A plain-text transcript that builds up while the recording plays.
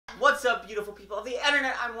What's up, beautiful people of the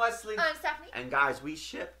internet? I'm Wesley. I'm Stephanie. And guys, we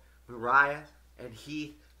ship Mariah and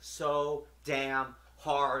Heath so damn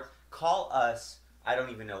hard. Call us, I don't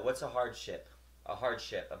even know, what's a hard ship? A hard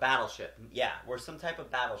ship, a battleship. Yeah, we're some type of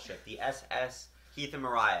battleship. The SS Heath and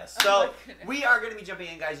Mariah. So, we are going to be jumping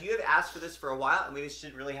in, guys. You have asked for this for a while, and we just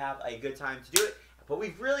didn't really have a good time to do it. But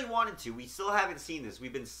we've really wanted to. We still haven't seen this.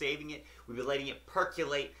 We've been saving it. We've been letting it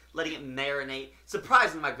percolate, letting it marinate,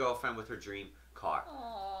 surprising my girlfriend with her dream car.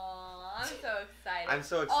 Aww, I'm so excited. I'm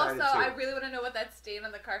so excited, also, too. I really want to know what that stain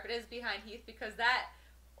on the carpet is behind Heath, because that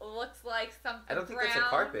looks like something I don't think brown. that's a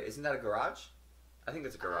carpet. Isn't that a garage? I think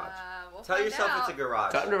it's a garage. We'll Tell yourself out. It's a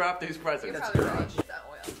garage. Time to wrap these presents. That's a garage. Right. It's an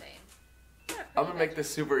oil stain. I'm going to make this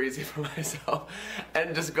super easy for myself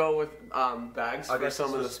and just go with bags for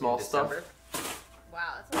some of the small stuff. Wow,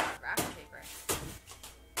 that's a lot of wrapping paper.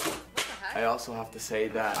 What the heck? I also have to say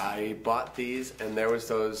that I bought these, and there was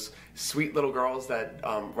those sweet little girls that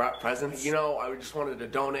wrap presents. You know, I just wanted to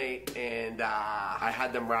donate, and I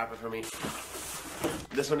had them wrap it for me.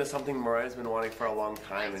 This one is something Mariah's been wanting for a long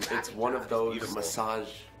time, and it's one of those massage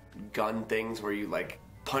gun things where you like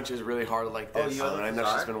punches really hard like this. And I know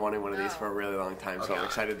she's been wanting one of these for a really long time, so I'm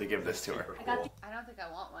excited to give this to her. I don't think I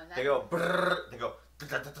want one. They go brrr, they go.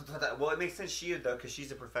 Well, it makes sense she would though, because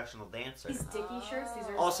she's a professional dancer. These sticky shirts, these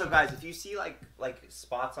are Also, guys, if you see like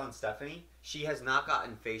spots on Stephanie, she has not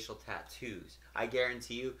gotten facial tattoos. I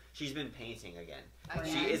guarantee you, she's been painting again.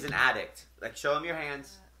 She is an addict. Like, show them your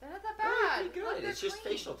hands. They're not that bad. Pretty good. It's just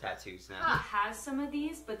facial tattoos now. He has some of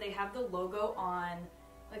these, but they have the logo on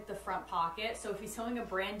like the front pocket. So if he's selling a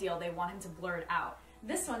brand deal, they want him to blur it out.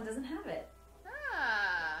 This one doesn't have it.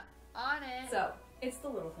 On it. So it's the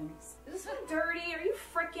little things. Is this one dirty? Are you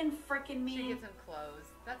frickin' me? Should get some clothes.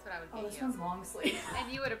 That's what I would get. Oh, this one's long sleeve.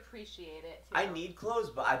 And you would appreciate it too. I need clothes,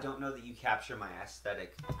 but I don't know that you capture my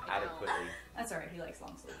aesthetic adequately. That's alright. He likes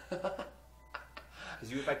long sleeve. Because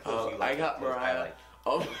you would buy clothes you like. I got Mariah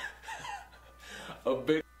a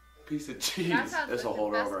big piece of cheese. This will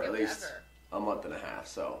hold her over at least a month and a half.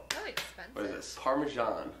 So really expensive. What is this?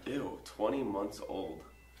 Parmesan. Ew, 20 months old.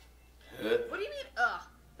 What do you mean? Ugh.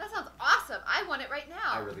 That sounds awesome. I want it right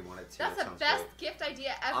now. I really want it too. That's the best gift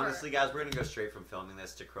idea ever. Honestly, guys, we're going to go straight from filming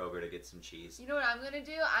this to Kroger to get some cheese. You know what I'm going to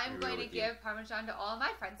do? I'm going to give Parmesan to all of my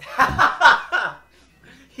friends.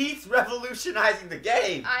 He's revolutionizing the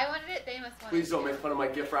game. I wanted it. They must want it. Please don't make fun of my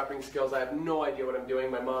gift wrapping skills. I have no idea what I'm doing.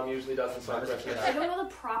 My mom usually does this on Christmas. I don't know the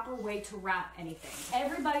proper way to wrap anything.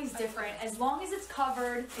 Everybody's different. As long as it's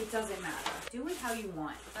covered, it doesn't matter. Do it how you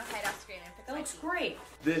want. I'll hide off screen and fix That looks great.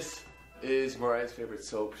 This is Mariah's favorite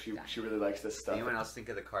soap. She really likes this stuff. Anyone else think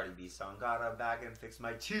of the Cardi B song? Gotta back and fix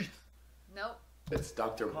my teeth. Nope. It's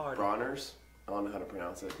Dr. Bronner's. I don't know how to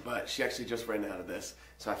pronounce it, but she actually just ran out of this,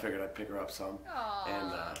 so I figured I'd pick her up some. Aww.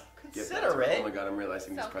 And consider it. Oh my god, I'm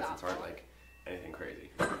realizing these presents aren't like anything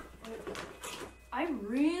crazy. I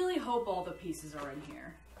really hope all the pieces are in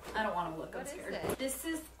here. I don't want to look. I'm scared. Is it? This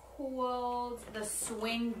is called the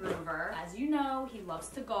Swing Groover. As you know, he loves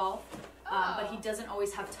to golf, but he doesn't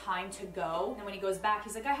always have time to go. And when he goes back,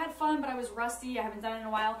 he's like, I had fun, but I was rusty. I haven't done it in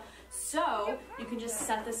a while. So you can just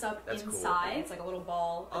set this up inside. Cool. It's like a little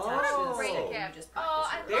ball attached to the great swing. gift. Just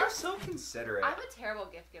They're so considerate. I'm a terrible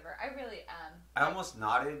gift giver. I really am. I almost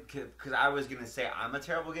nodded because I was going to say I'm a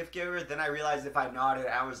terrible gift giver. Then I realized if I nodded,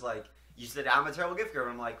 I was like, you said I'm a terrible gift giver.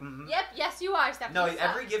 I'm like, Yep, yes you are, Stephanie. No,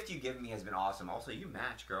 every gift you give me has been awesome. Also, you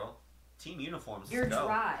match, girl. Team uniforms. Your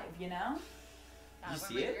drive, you know? You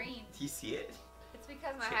see it? Green. Do you see it? It's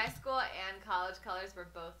because my high school and college colors were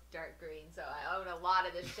both dark green, so I own a lot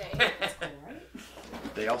of this shade. That's cool,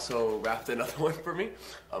 right? They also wrapped another one for me.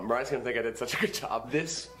 Mariah's gonna think I did such a good job.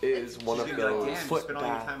 This is one of those foot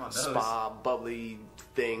bath, spa, bubbly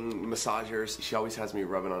thing, massagers. She always has me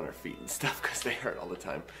rubbing on her feet and stuff because they hurt all the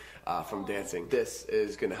time from dancing. This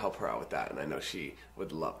is gonna help her out with that, and I know she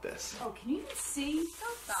would love this. Oh, can you even see?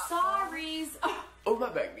 Sorries. Oh, my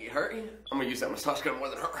back be hurting. I'm gonna use that massage gun more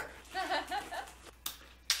than her.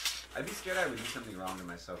 I'd be scared I would do something wrong to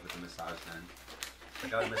myself with the massage gun.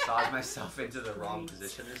 Like I would massage myself into the wrong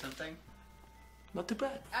position or something. Not too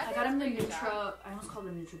bad. I got him the Nutra. I almost called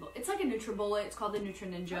it NutriBullet. It's like a NutriBullet. It's called the Nutra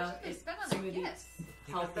Ninja. It's It's smoothie.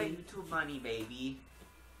 Healthy. YouTube money, baby.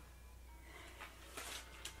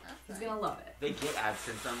 He's gonna love it. They get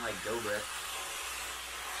AdSense on like Dobrik.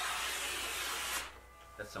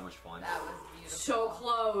 That's so much fun. That was beautiful. So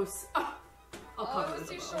close. I'll cover it was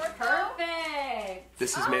it too below. short, though? Perfect.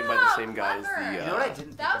 This is made by the same guys. Clever. You know what I didn't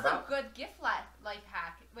think That was about? a good gift life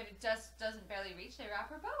hack. When it just doesn't barely reach, they wrap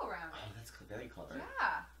her bow around it. Oh, that's very clever. Yeah.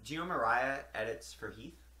 Do you know Mariah edits for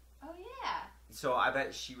Heath? Oh yeah. So I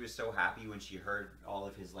bet she was so happy when she heard all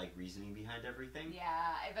of his like reasoning behind everything. Yeah,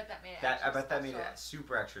 I bet that made it I bet that made special. it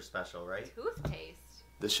super extra special, right? Toothpaste.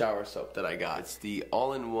 The shower soap that I got. It's the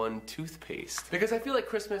all-in-one toothpaste. Because I feel like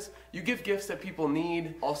Christmas, you give gifts that people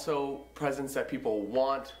need, also presents that people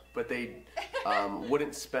want, but they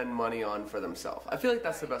wouldn't spend money on for themselves. I feel like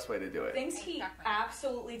that's the best way to do it. Things he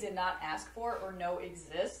absolutely did not ask for or know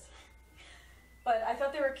exist. But I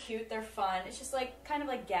thought they were cute, they're fun. It's just like, kind of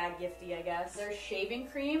like gag gifty, I guess. They're shaving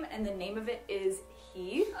cream, and the name of it is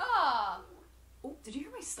Heath. Oh. Oh, did you hear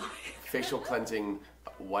my stomach? Facial cleansing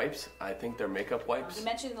wipes. I think they're makeup wipes. He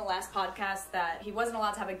mentioned in the last podcast that he wasn't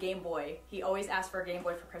allowed to have a Game Boy. He always asked for a Game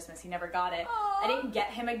Boy for Christmas. He never got it. Aww. I didn't get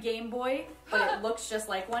him a Game Boy, but it looks just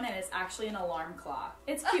like one, and it's actually an alarm clock.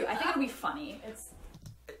 It's cute. I think it'll be funny.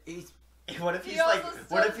 What if he's He like? also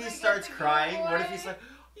What if still he thinks starts it's a Game crying? What if Boy. he's like,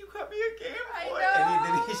 "You got me a Game I Boy," know. and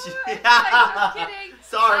then he's I'm kidding.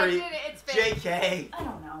 Sorry, I did it. It's fake. JK. I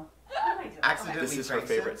don't know. What am I doing? Accidentally. This is her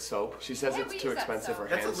pranks him? favorite soap. She says Yeah, it's we too use that expensive for soap.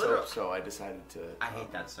 That's hand a literal- soap, so I decided to I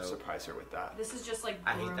hate that soap. surprise her with that. This is just like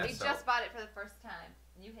I hate groom. that We soap. just bought it for the first time.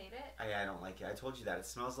 You hate it? I don't like it. I told you that. It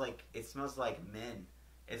smells like men.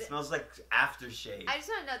 It smells like aftershave. I just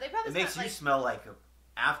want to know. They probably It makes spent you like smell like an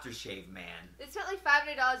aftershave man. they spent like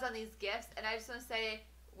 $500 on these gifts, and I just want to say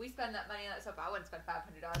we spend that money on that soap. I wouldn't spend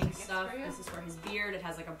 $500 on gifts Stuff. for you. This is for his beard. It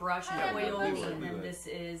has like a brush Yeah, and we oils, would. and We then would. this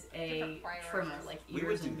is a Different priorities. trimmer, like We would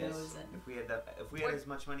ears do and this nose. And if we had that. If we had as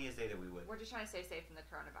much money as they did, we would. We're just trying to stay safe from the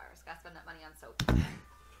coronavirus. Gotta spend that money on soap.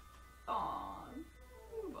 Aw,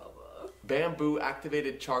 Bubba. Bamboo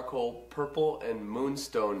activated charcoal purple and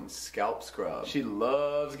moonstone scalp scrub. She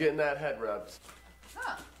loves getting that head rubbed.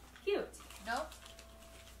 Huh. Cute. Nope.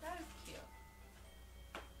 That is cute.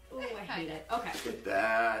 Ooh, I hate it. Okay. Get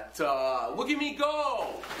that. Look at me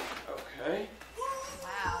go. Okay.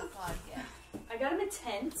 Wow, that's a lot of gifts. I got him a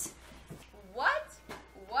tent. What?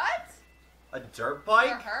 What? A dirt For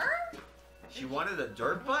bike? her? She wanted a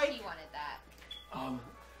dirt He bike? wanted that.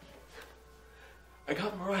 I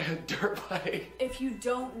got Mariah a dirt bike. If you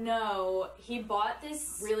don't know, he bought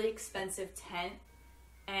this really expensive tent,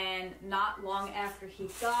 and not long after he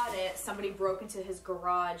got it, somebody broke into his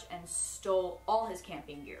garage and stole all his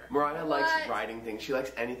camping gear. Mariah likes What? riding things. She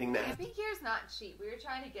likes anything that. Camping gear is not cheap. We were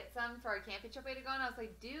trying to get some for our camping trip way to go, and I was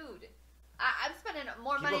like, dude, I'm spending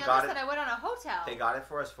more People money on got this it. than I would on a hotel. They got it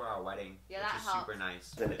for us for our wedding, Yeah, which that is helps. super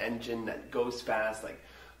nice. An engine that goes fast, like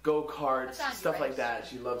go-karts, That sounds stuff like rich. that.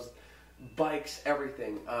 She loves bikes,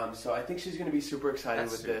 everything. So I think she's gonna be super excited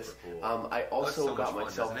That's with this. super cool. I also so got much fun,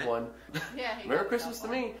 myself doesn't it? one. Yeah, he Merry got Christmas to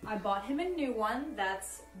himself me. I bought him a new one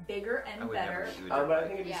that's bigger I and would never better. do a dirt But I bike.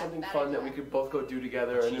 think it'd be Yeah, something that fun that idea. we could both go do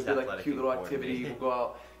together, and She's it'd be like a athletic cute little and activity. You coordinated. can go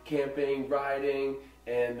out camping, riding,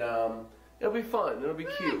 and it'll be fun. It'll be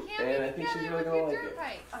cute, and I think she's really gonna like it.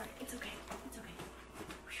 Alright, it's okay. It's okay.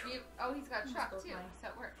 He's got a truck too, so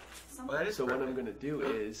it works. Well, that is So what I'm perfect. gonna do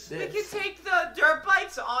is We this can take the dirt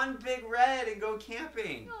bikes on Big Red and go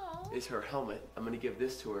camping. Aw. is her helmet. I'm gonna give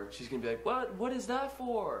this to her. She's gonna be like, "What? What is that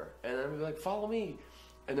for?" And I'm gonna be like, "Follow me,"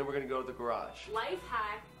 and then we're gonna go to the garage. Life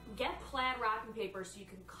hack, get plaid wrapping paper so you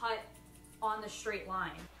can cut on the straight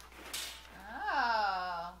line.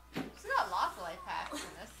 Oh. She's got lots of life hacks in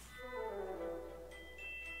this.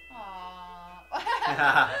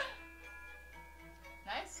 Aww.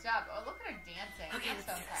 Nice job. Oh, look at her dancing. Okay, I'm let's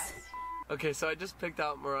so do impressed. this. Okay, so I just picked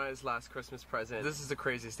out Mariah's last Christmas present. This is the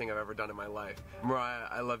craziest thing I've ever done in my life. Mariah,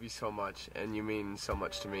 I love you so much, and you mean so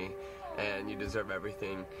much to me, and you deserve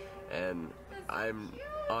everything, and I'm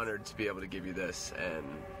honored to be able to give you this, and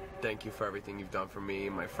thank you for everything you've done for me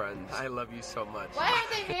and my friends. I love you so much. Why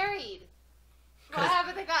aren't they married? Why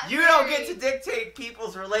haven't they gotten You married? don't get to dictate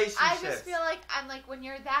people's relationships. I just feel like when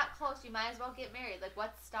you're that close, you might as well get married. Like,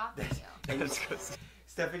 what's stopping you? That's 'cause-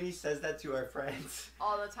 Stephanie says that to our friends.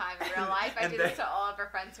 All the time in real life. I And do then- this to all of our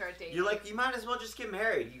friends who are dating. You're like, you might as well just get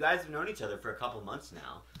married. You guys have known each other for a couple months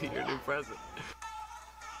now. your new present.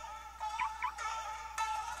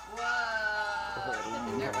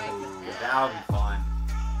 Whoa. Dirt bike with Yeah, that. that'll be fun.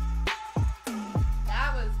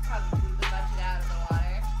 That was probably the budget out of the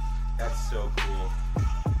water. That's so cool.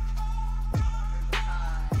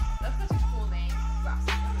 Rubicon. That's such a cool name.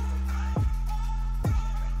 Rubicon.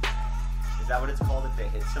 Is that what it's called if they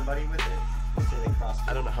hit somebody with it? Let's say they cross.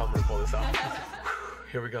 I don't know how I'm gonna pull this off.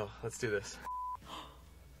 Here we go. Let's do this.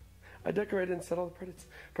 I decorated and set all the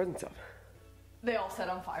presents up. They all set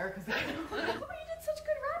on fire because they oh, you did such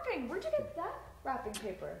good wrapping. Where'd you get that wrapping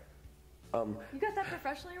paper? You got that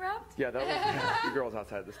professionally wrapped? Yeah, that was the girls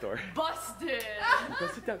outside the store. Busted! Go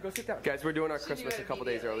sit down, go sit down. Guys, we're doing our Should Christmas do a it couple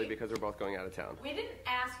days early immediately. because we're both going out of town. We didn't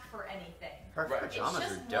ask for anything. Her Right. It's pajamas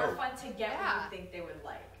just are more dope. fun to get Yeah. what you think they would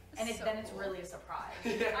like. And then it's really a surprise. I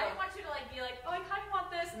didn't want you to like be like, oh, I kind of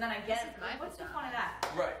want this, and then I get it. Like, what's the fun of that?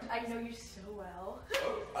 Right. I know you so well.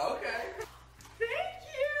 Oh, okay. Thank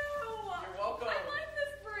you. You're welcome. I like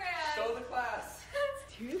this brand. Show the class.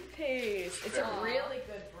 Toothpaste. It's a really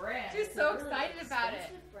good brand. She's so excited about it.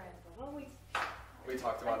 Brand, but always. We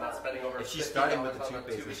talked about not spending over. If she's starting with the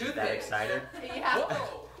toothpaste, is she that excited? Yeah.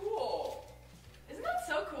 Whoa, cool. Isn't that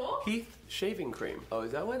so cool? Heath shaving cream. Oh,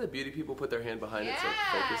 is that why the beauty people put their hand behind it so it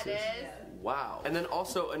Yeah, focuses? it is. Wow. And then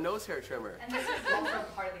also a nose hair trimmer. And this is also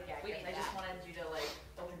part of the gag. We gift. need I just that. wanted you to like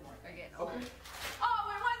open more. We're getting Okay. old.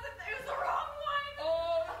 Oh, it wasn't. It was the wrong one.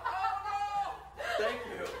 Oh no! Thank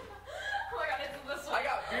you. Oh my god, it's this one. I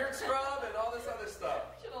got beard scrub and all this other stuff.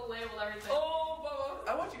 Should have labeled everything. Oh, Bubba.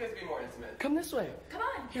 I want you guys to be more intimate. Come this way. Come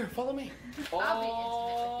on. Here, follow me. I'll be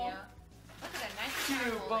intimate with you. Look at that nice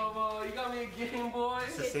Cute, crown molding. Bubba. You got me a Game Boy.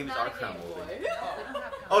 It's the same as not our a crown Game molding. Boy. We don't have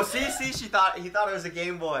crown Oh, see, he thought it was a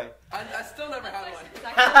Game Boy. I still never had one. It's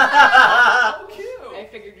actually- Oh, I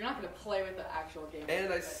cute. figured you're not gonna play with the actual game.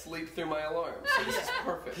 And I sleep through my alarm, so this is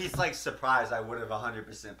perfect. He's like surprised I would have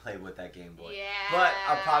 100% played with that Game Boy. Yeah. But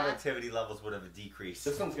our productivity levels would have decreased.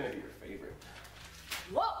 This one's gonna be your favorite.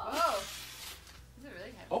 Whoa. Whoa. Is it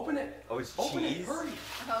really heavy? Open it. Oh, it's Open cheese? it. Hurry.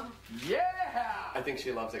 Oh. Yeah. I think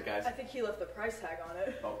she loves it, guys. I think he left the price tag on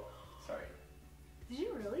it. Oh, sorry. Did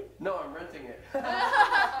you really? No, I'm renting it.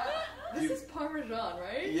 This is Parmesan,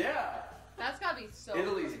 right? Yeah. That's gotta be so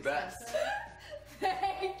Italy's expensive. best.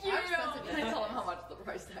 Thank you. How expensive is Can I it? tell him how much the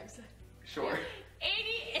price tag said? Sure.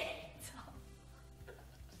 88.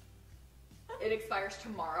 It expires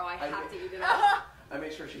tomorrow. I I have mean- to eat it up. I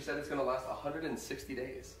made sure she said it's gonna last 160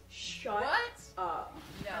 days. Shut What? up.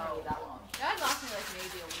 No. I don't need that long. That lost me like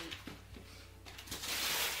maybe a week.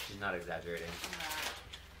 She's not exaggerating.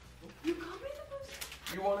 You got me the most.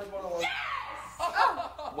 You wanted one of those? Yes!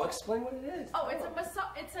 Oh. Well, explain what it is. Oh, it's a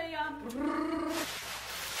massage. It's a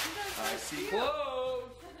I see clothes.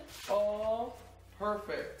 Oh,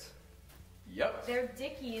 perfect. Yep. They're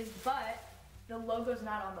Dickies, but the logo's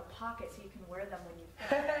not on the pocket, so you can wear them when you.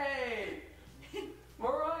 Hey,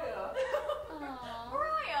 Mariah. Aww.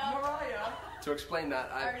 Mariah. To explain that,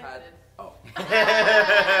 I've already had. did. Oh.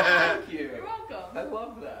 Thank you. You're welcome. I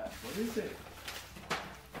love that. What is it?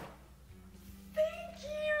 Thank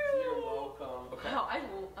You're you. welcome. Okay. Wow,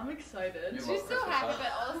 I'm excited. You She's love so Christmas, happy, huh?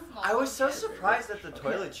 but all the small I was so kids. surprised at the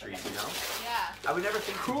toiletries, you know? Yeah. I would never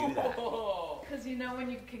think to do that. Cool. Because you know when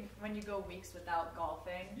you go weeks without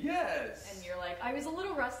golfing, Yes. and you're like, I was a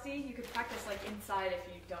little rusty. You could practice like inside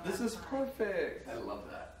if you don't. This have is time. perfect. I love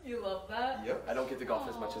that. You love that Yep. I don't get to golf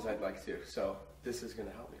as much as I'd like to, so this is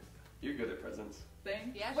gonna help me. You're good at presents.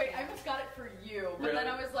 thing. Yeah, Wait, she I is. almost got it for you, but then Really?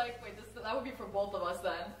 I was like, wait, that would be for both of us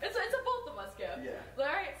then. It's a both of us gift. Yeah. All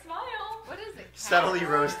right, smile. What is it? Cat? Subtly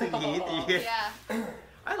roasting Heath. Yeah.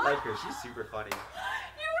 I like her. She's super funny.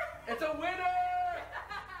 It's a winner!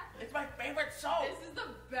 It's my favorite soap! This is the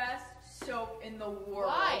best soap in the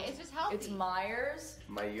world. Why? It's just healthy. It's Myers.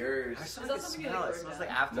 My ears. I still Is like that the something you smell. like It to smells work like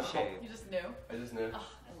down? aftershave. You just knew? I just knew. Oh,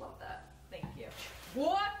 I love that. Thank you.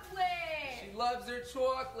 Chocolate! She loves her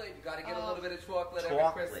chocolate. You gotta get a little bit of chocolate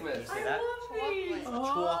Chocolate. every Christmas. Can you say I that? love these.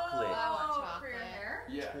 Chocolate. I want Oh, chocolate. for your hair?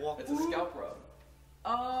 Yeah, Chocolate. it's a scalp rub.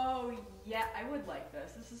 Oh, yeah, I would like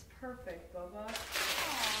this. This is perfect, Bubba.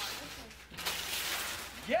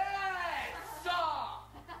 Yes!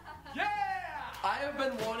 Yeah! I have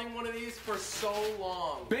been wanting one of these for so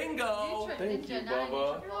long. Bingo! Ninja, Thank you, not a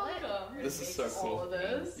Bubba. Ninja bullet. Welcome. This is so All cool. of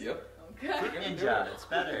this. Yep. Okay. Ninja. It's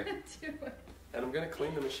better. Do it. And I'm gonna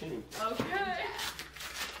clean the machine. Okay.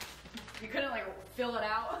 You couldn't like fill it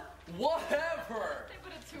out. Whatever! They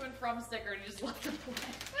put a to and from sticker and you just left it blank.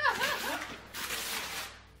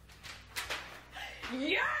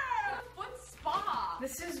 Yeah! Foot spa.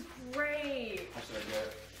 This is great. How should I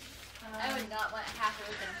get? I would not want half of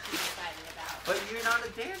the things she's excited about. But you're not a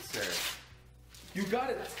dancer. You got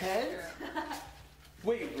a tent?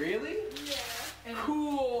 Wait, really? Yeah. And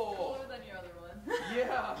Cool! cooler than your other one.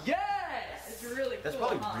 Yeah! Yes! It's really That's cool.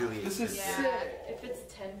 probably huh? really This is expensive. Yeah. sick. If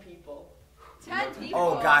it's 10 people. 10 people.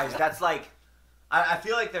 Oh, guys, that's like... I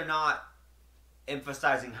feel like they're not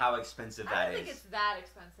emphasizing how expensive I that don't is. think it's that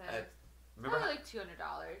expensive. Remember Probably how-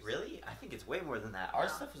 like $200. Really? I think it's way more than that. Our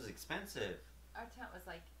No. stuff was expensive. Our tent was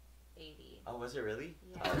like 80. Oh, was it really?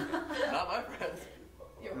 Yeah. Oh, okay. Not my friends.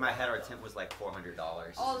 In my head, our tent was like $400.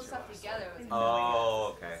 All the stuff together was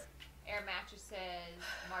Oh, okay. air mattresses,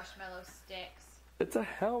 marshmallow sticks. It's a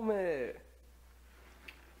helmet.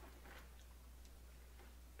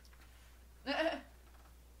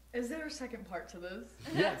 Is there a second part to this?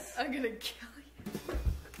 Yes. I'm gonna kill you.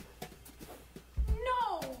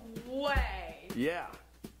 No way! Yeah.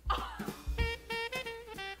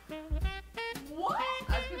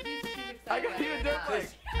 I got you a dirt bike.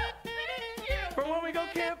 Thank you. For when we go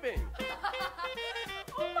camping.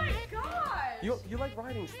 Oh my gosh. You like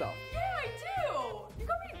riding stuff? Yeah, I do. You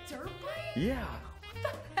got me a dirt bike? Yeah.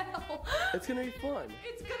 What the hell? It's gonna be fun.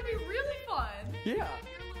 It's gonna be really fun. Yeah. Your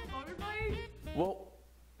little motorbike? Well,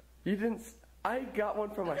 you didn't. I got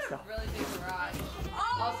one for That's myself. a really big garage.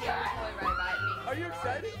 Oh, Also, I was totally right by it being Are you garage.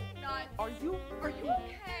 excited? Not. Are you?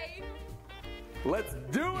 Okay? Let's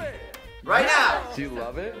do it. Right now. Do you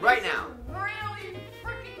love it? Right now. Really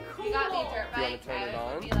freaking cool. You got me a dirt You wanna bike. turn it I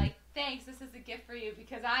would on? be like, thanks, this is a gift for you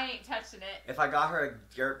because I ain't touching it. If I got her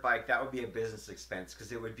a dirt bike, that would be a business expense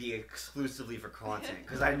because it would be exclusively for content.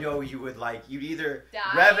 Because I know you would you'd either Die.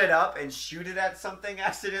 rev it up and shoot it at something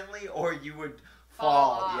accidentally, or you would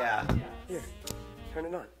fall. off. Yeah. Here, turn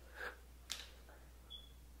it on.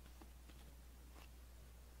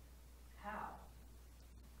 How?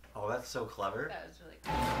 Oh, that's so clever. That was really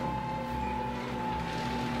cool.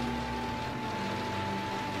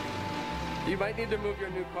 You might need to move your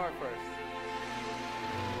new car first.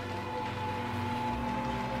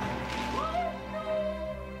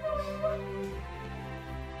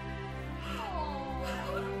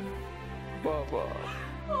 Bubba.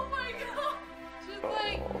 Oh my god. Just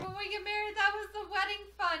like, when we get married, that was the wedding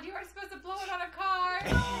fund. You weren't supposed to blow it on a car.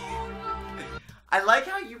 I like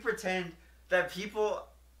how you pretend that people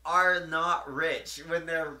are not rich when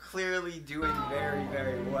they're clearly doing very,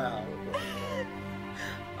 very well.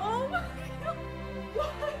 Oh my god.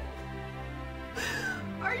 What?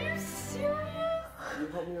 Are you serious? You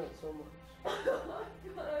help me out so much. Oh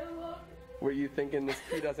my god, I love it. Were you thinking this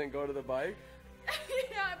key doesn't go to the bike?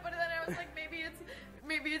 Yeah, but then I was like, maybe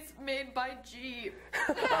it's made by Jeep.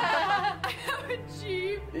 I have a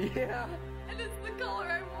Jeep, Yeah. and it's the color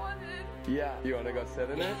I wanted. Yeah. You want to go sit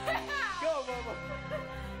in it? Go, Bubba.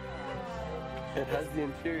 It has the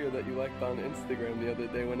interior that you liked on Instagram the other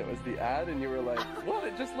day when it was the ad, and you were like, "What?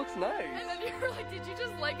 It just looks nice." And then you were like, did you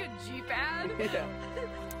just like a Jeep ad? Yeah.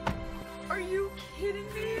 Are you kidding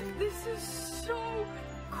me? This is so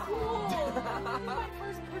cool. This is my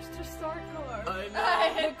first push to start car.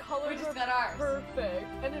 I The colors We just are got ours. perfect,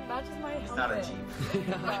 and it matches my helmet. It's not a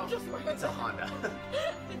Jeep. I'm just wearing It's a Honda.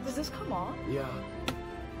 Does this come on? Yeah.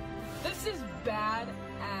 This is bad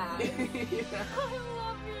ass. Yeah. I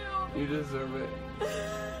love you. You deserve it.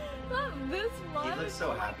 Not this much. He looks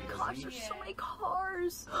so happy, Gosh, doesn't he? there's so many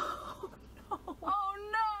cars. Oh no. Oh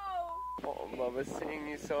no. Oh, Bubba, seeing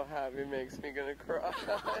you so happy makes me gonna cry.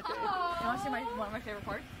 You want to see one of my favorite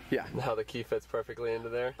parts? Yeah. Now the key fits perfectly into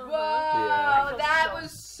there. Whoa, Yeah. that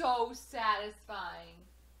was so satisfying.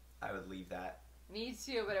 I would leave that. Me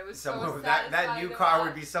too, but it was so That satisfying new to car watch.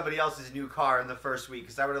 would be somebody else's new car in the first week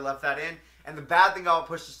because I would have left that in. And the bad thing about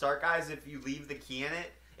push to start, guys, if you leave the key in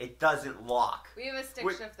it, it doesn't lock. We have a stick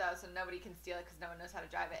Wait. shift though, so nobody can steal it because no one knows how to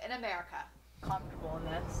drive it in America. Comfortable in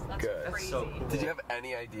this. That's Good. That's crazy. so cool. Did you have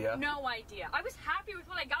any idea? No idea. I was happy with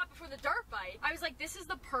what I got before the dirt bike. I was like, this is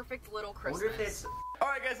the perfect little I Christmas. wonder if it's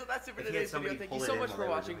Alright guys, so that's it for If you had today's video. somebody Thank pull you it so in much while for they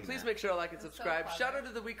were watching. doing Please that. make sure to like and That's so subscribe. funny. Shout out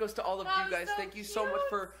to the week goes to all of That you was guys. so Thank you so much cute.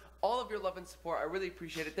 for all of your love and support. I really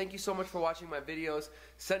appreciate it. Thank you so much for watching my videos,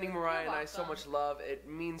 sending Mariah You're and I so welcome. much love. It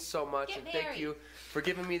means so much. Get and thank married. you for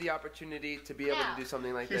giving me the opportunity to be able Yeah. to do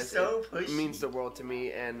something like You're this. so It pushy. means the world to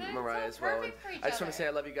me and They're Mariah so as well. And perfect for each I just want to other. say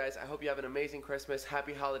I love you guys. I hope you have an amazing Christmas.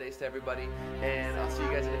 Happy holidays to everybody. And I'll see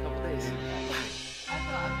you guys in a couple days. I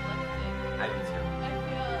feel uplifted. I do too. I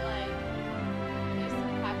feel like there's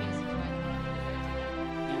some happiness and joy in the world because they're together.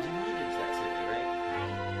 You needed that today,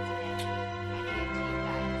 right?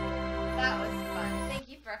 That was fun. Thank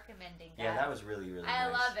you for recommending that. Yeah, that was really, really I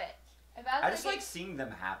nice. love it. If I was I gonna just get, like seeing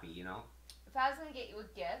them happy, you know? if I was gonna get you a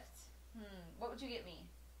gift, what would you get me?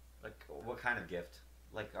 Like, what kind of gift?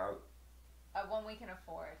 Like, One we can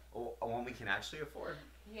afford. one we can actually afford?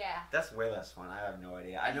 Yeah. That's way less fun. I have no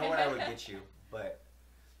idea. I know what I would get you, but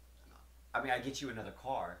I mean, I'd get you another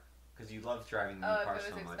car because you love driving the new Oh, if car it was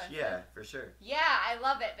so much. expensive? Yeah, for sure. Yeah, I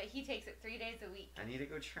love it, but he takes it 3 days a week. I need to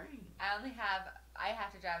go train. I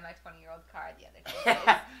have to drive my 20-year-old car the other 2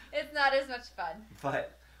 days. It's not as much fun.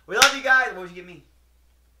 But we love you guys. What would you give me?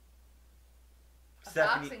 A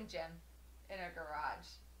Stephanie. boxing gym in a garage.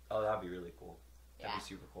 Oh, that'd be really cool. That'd Yeah. be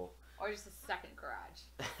super cool. Or just a second garage.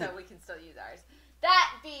 So we can still use ours.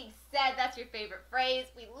 That being said, that's your favorite phrase.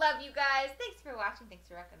 We love you guys. Thanks for watching. Thanks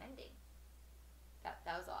for recommending. That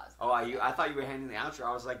was awesome. Oh, I thought you were handling the outro.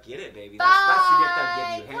 I was like, get it, baby. That's the gift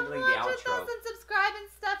I'd give you, handling Come the watch outro. with us and subscribe and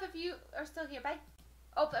stuff if you are still here. Bye.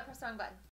 Oh, I pressed the wrong button.